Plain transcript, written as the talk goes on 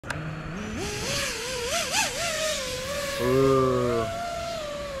Ooh.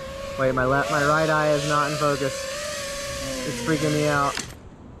 Wait, my right eye is not in focus. It's freaking me out.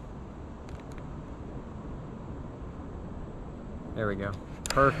 There we go.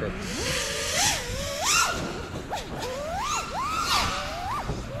 Perfect.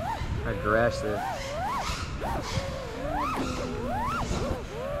 Aggressive.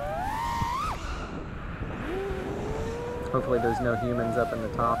 Hopefully there's no humans up in the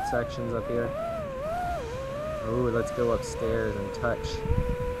top sections up here. Ooh, let's go upstairs and touch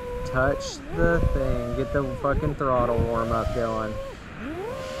the thing. Get the fucking throttle warm up going.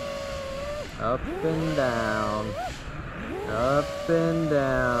 Up and down. Up and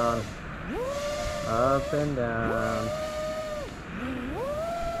down. Up and down.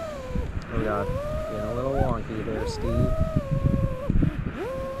 Oh god, getting a little wonky there, Steve.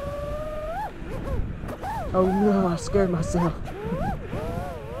 Oh no, I scared myself.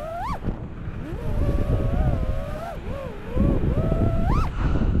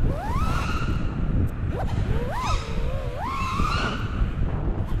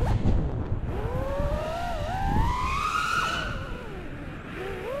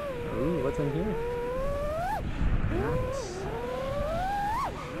 Ooh, what's in here? Nice.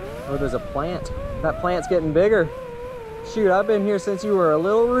 Oh, there's a plant. That plant's getting bigger. Shoot, I've been here since you were a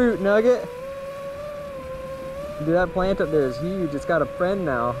little root nugget. Dude, that plant up there is huge. It's got a friend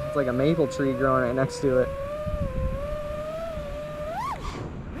now. It's like a maple tree growing right next to it.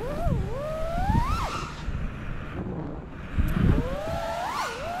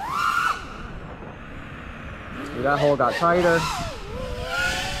 Dude, that hole got tighter.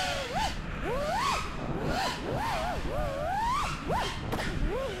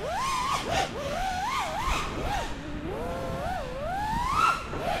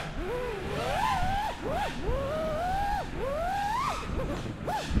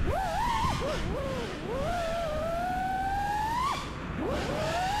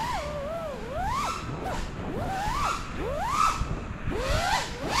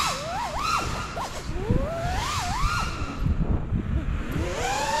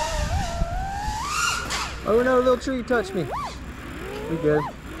 Oh no, little tree touched me. We good.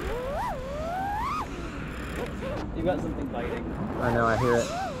 You got something biting. I know, I hear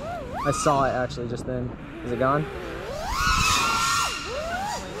it. I saw it actually just then. Is it gone?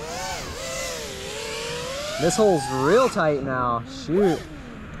 This hole's real tight now. Shoot.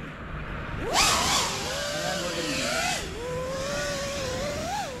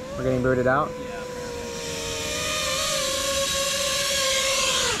 We're getting booted out? Yeah.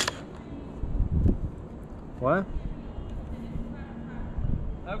 What?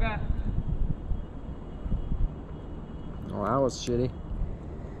 Okay. Oh, that was shitty.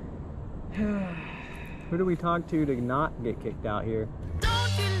 Who do we talk to not get kicked out here?